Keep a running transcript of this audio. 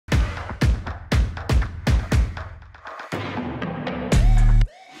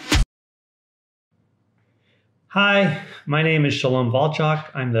Hi, my name is Shalom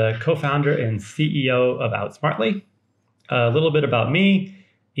Valchak. I'm the co-founder and CEO of Outsmartly. A little bit about me.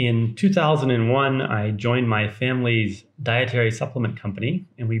 In 2001, I joined my family's dietary supplement company,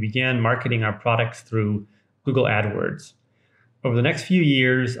 and we began marketing our products through Google AdWords. Over the next few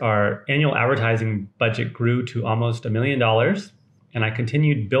years, our annual advertising budget grew to almost $1 million, and I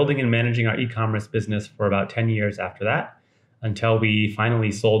continued building and managing our e-commerce business for about 10 years after that, until we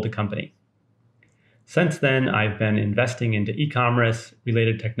finally sold the company. Since then, I've been investing into e-commerce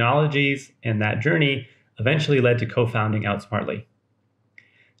related technologies, and that journey eventually led to co-founding Outsmartly.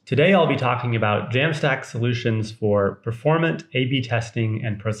 Today, I'll be talking about Jamstack solutions for performant A/B testing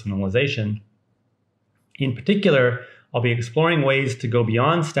and personalization. In particular, I'll be exploring ways to go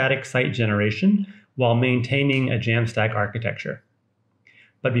beyond static site generation while maintaining a Jamstack architecture.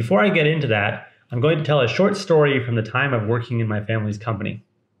 But before I get into that, I'm going to tell a short story from the time of working in my family's company.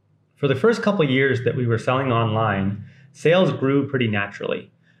 For the first couple of years that we were selling online, sales grew pretty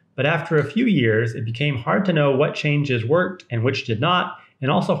naturally. But after a few years, it became hard to know what changes worked and which did not, and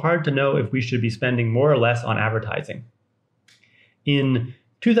also hard to know if we should be spending more or less on advertising. In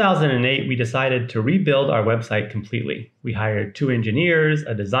 2008, we decided to rebuild our website completely. We hired 2 engineers,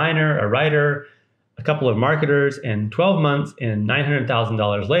 a designer, a writer, a couple of marketers, and 12 months and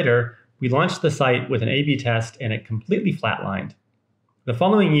 $900,000 later, we launched the site with an A/B test and it completely flatlined. The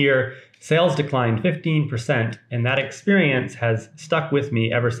following year, sales declined 15%, and that experience has stuck with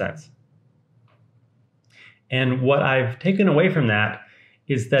me ever since. And what I've taken away from that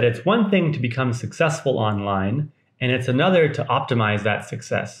is that it's one thing to become successful online, and it's another to optimize that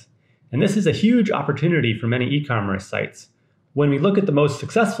success. And this is a huge opportunity for many e-commerce sites. When we look at the most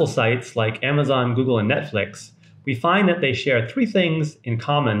successful sites like Amazon, Google, and Netflix, we find that they share 3 things in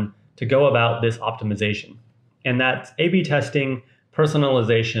common to go about this optimization. And that's A/B testing,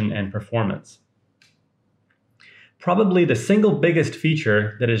 personalization, and performance. Probably the single biggest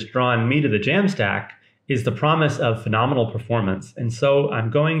feature that has drawn me to the Jamstack is the promise of phenomenal performance, and so I'm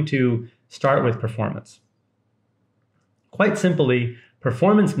going to start with performance. Quite simply,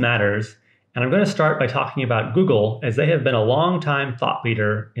 performance matters, and I'm going to start by talking about Google, as they have been a long-time thought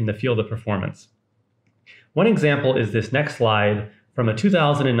leader in the field of performance. One example is this next slide from a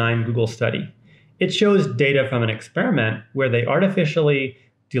 2009 Google study. It shows data from an experiment where they artificially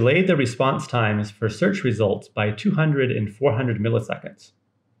delayed the response times for search results by 200 and 400 milliseconds.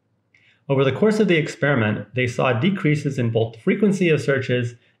 Over the course of the experiment, they saw decreases in both the frequency of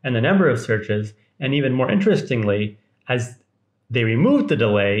searches and the number of searches, and even more interestingly, as they removed the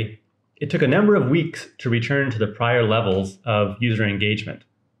delay, it took a number of weeks to return to the prior levels of user engagement.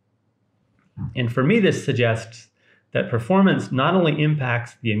 And for me, this suggests that performance not only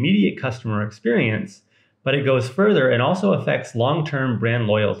impacts the immediate customer experience, but it goes further and also affects long-term brand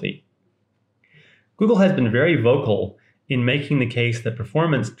loyalty. Google has been very vocal in making the case that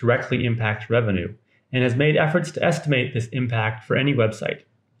performance directly impacts revenue and has made efforts to estimate this impact for any website.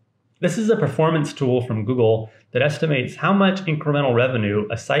 This is a performance tool from Google that estimates how much incremental revenue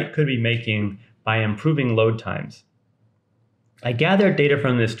a site could be making by improving load times. I gathered data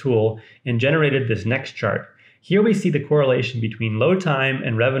from this tool and generated this next chart. Here we see the correlation between load time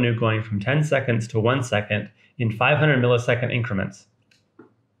and revenue going from 10 seconds to 1 second in 500 millisecond increments.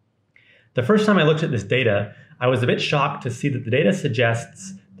 The first time I looked at this data, I was a bit shocked to see that the data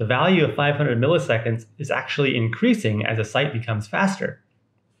suggests the value of 500 milliseconds is actually increasing as a site becomes faster.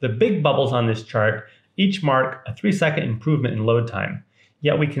 The big bubbles on this chart each mark a 3-second improvement in load time.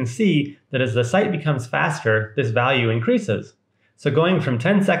 Yet we can see that as the site becomes faster, this value increases. So going from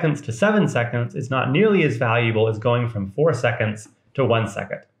 10 seconds to 7 seconds is not nearly as valuable as going from 4 seconds to 1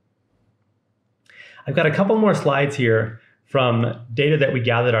 second. I've got a couple more slides here from data that we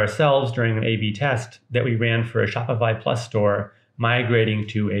gathered ourselves during an A/B test that we ran for a Shopify Plus store migrating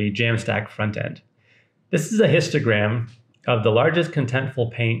to a Jamstack front end. This is a histogram of the largest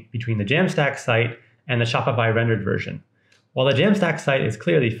contentful paint between the Jamstack site and the Shopify rendered version. While the Jamstack site is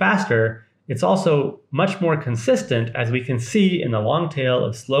clearly faster, it's also much more consistent, as we can see in the long tail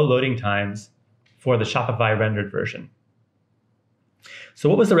of slow loading times for the Shopify rendered version. So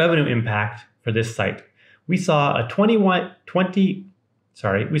what was the revenue impact for this site? We saw a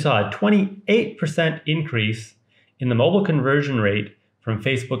 28% increase in the mobile conversion rate from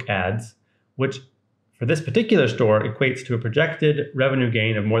Facebook ads, which for this particular store equates to a projected revenue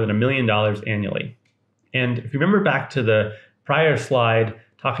gain of more than $1 million annually. And if you remember back to the prior slide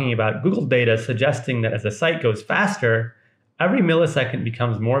talking about Google data suggesting that as the site goes faster, every millisecond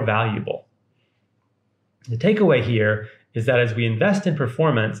becomes more valuable. The takeaway here is that as we invest in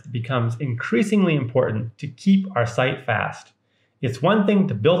performance, it becomes increasingly important to keep our site fast. It's one thing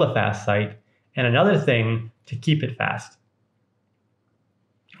to build a fast site, and another thing to keep it fast.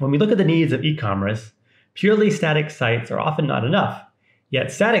 When we look at the needs of e-commerce, purely static sites are often not enough.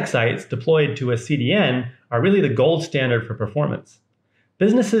 Yet static sites deployed to a CDN are really the gold standard for performance.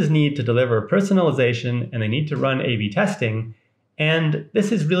 Businesses need to deliver personalization and they need to run A/B testing, and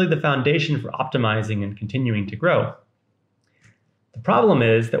this is really the foundation for optimizing and continuing to grow. The problem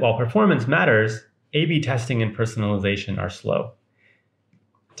is that while performance matters, A/B testing and personalization are slow.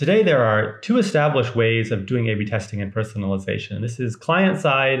 Today, there are two established ways of doing A/B testing and personalization. This is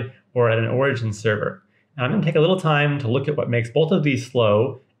client-side or at an origin server. And I'm going to take a little time to look at what makes both of these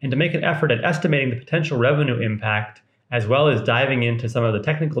slow and to make an effort at estimating the potential revenue impact, as well as diving into some of the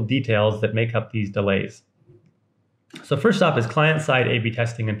technical details that make up these delays. So first off is client-side A/B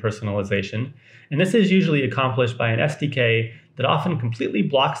testing and personalization. And this is usually accomplished by an SDK that often completely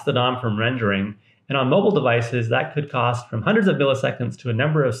blocks the DOM from rendering. And on mobile devices, that could cost from hundreds of milliseconds to a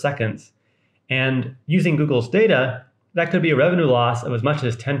number of seconds. And using Google's data, that could be a revenue loss of as much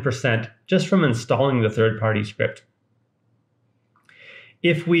as 10% just from installing the third-party script.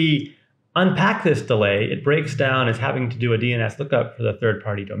 If we unpack this delay, it breaks down as having to do a DNS lookup for the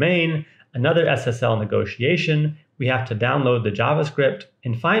third-party domain, another SSL negotiation, we have to download the JavaScript,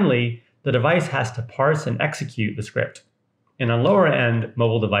 and finally, the device has to parse and execute the script. And on lower-end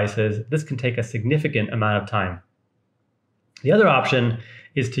mobile devices, this can take a significant amount of time. The other option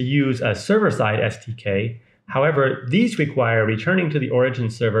is to use a server-side SDK. However, these require returning to the origin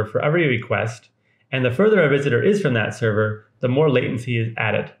server for every request, and the further a visitor is from that server, the more latency is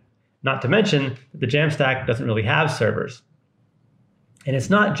added. Not to mention that the Jamstack doesn't really have servers. And it's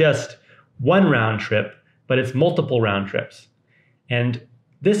not just one round trip, but it's multiple round trips. And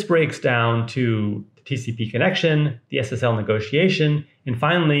this breaks down to the TCP connection, the SSL negotiation, and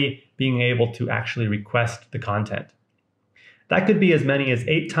finally being able to actually request the content. That could be as many as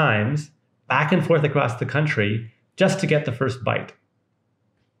 8 times back and forth across the country just to get the first byte.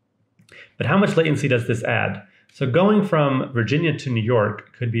 But how much latency does this add? So going from Virginia to New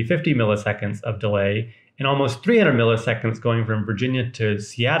York could be 50 milliseconds of delay and almost 300 milliseconds going from Virginia to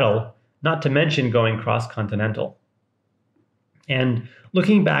Seattle, not to mention going cross-continental. And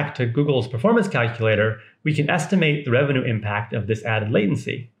looking back to Google's performance calculator, we can estimate the revenue impact of this added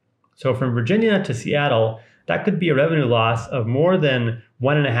latency. So from Virginia to Seattle, that could be a revenue loss of more than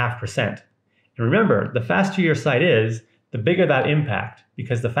 1.5%. And remember, the faster your site is, the bigger that impact,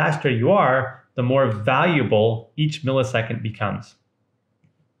 because the faster you are, the more valuable each millisecond becomes.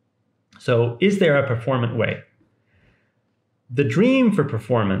 So is there a performant way? The dream for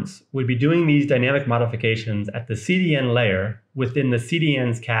performance would be doing these dynamic modifications at the CDN layer within the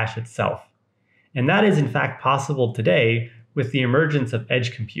CDN's cache itself. And that is in fact possible today with the emergence of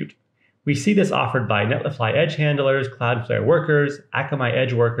edge compute. We see this offered by Netlify edge handlers, Cloudflare workers, Akamai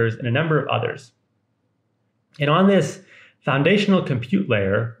edge workers, and a number of others. And on this foundational compute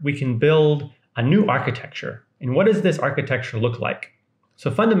layer, we can build a new architecture. And what does this architecture look like?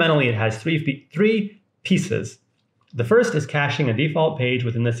 So fundamentally, it has three pieces. The first is caching a default page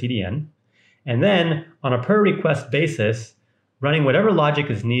within the CDN, and then on a per request basis, running whatever logic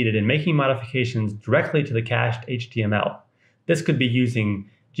is needed and making modifications directly to the cached HTML. This could be using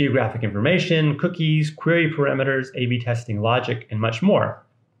geographic information, cookies, query parameters, A/B testing logic, and much more.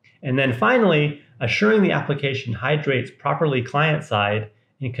 And then finally, assuring the application hydrates properly client-side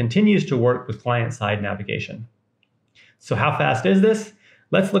and continues to work with client-side navigation. So how fast is this?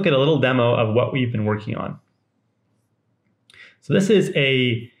 Let's look at a little demo of what we've been working on. So this is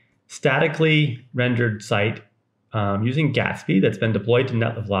a statically rendered site using Gatsby that's been deployed to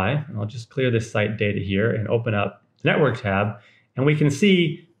Netlify. And I'll just clear this site data here and open up the network tab. And we can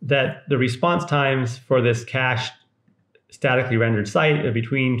see that the response times for this cached statically rendered site are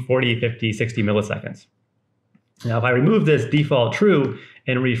between 40, 50, 60 milliseconds. Now, if I remove this default true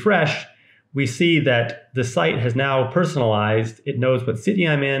and refresh, we see that the site has now personalized. It knows what city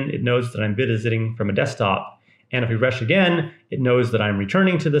I'm in. It knows that I'm visiting from a desktop. And if we refresh again, it knows that I'm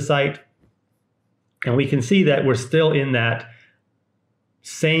returning to the site. And we can see that we're still in that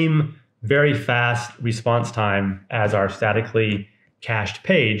same very fast response time as our statically cached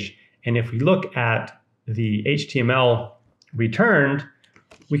page. And if we look at the HTML returned,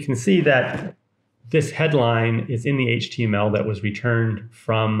 we can see that this headline is in the HTML that was returned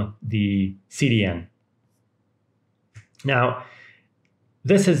from the CDN. Now,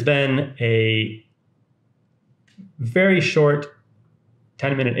 this has been a very short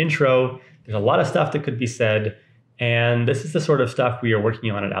 10-minute intro. There's a lot of stuff that could be said, and this is the sort of stuff we are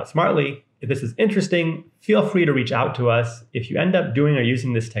working on at Outsmartly. If this is interesting, feel free to reach out to us. If you end up doing or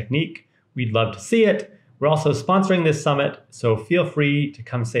using this technique, we'd love to see it. We're also sponsoring this summit, so feel free to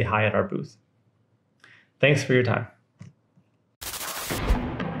come say hi at our booth. Thanks for your time.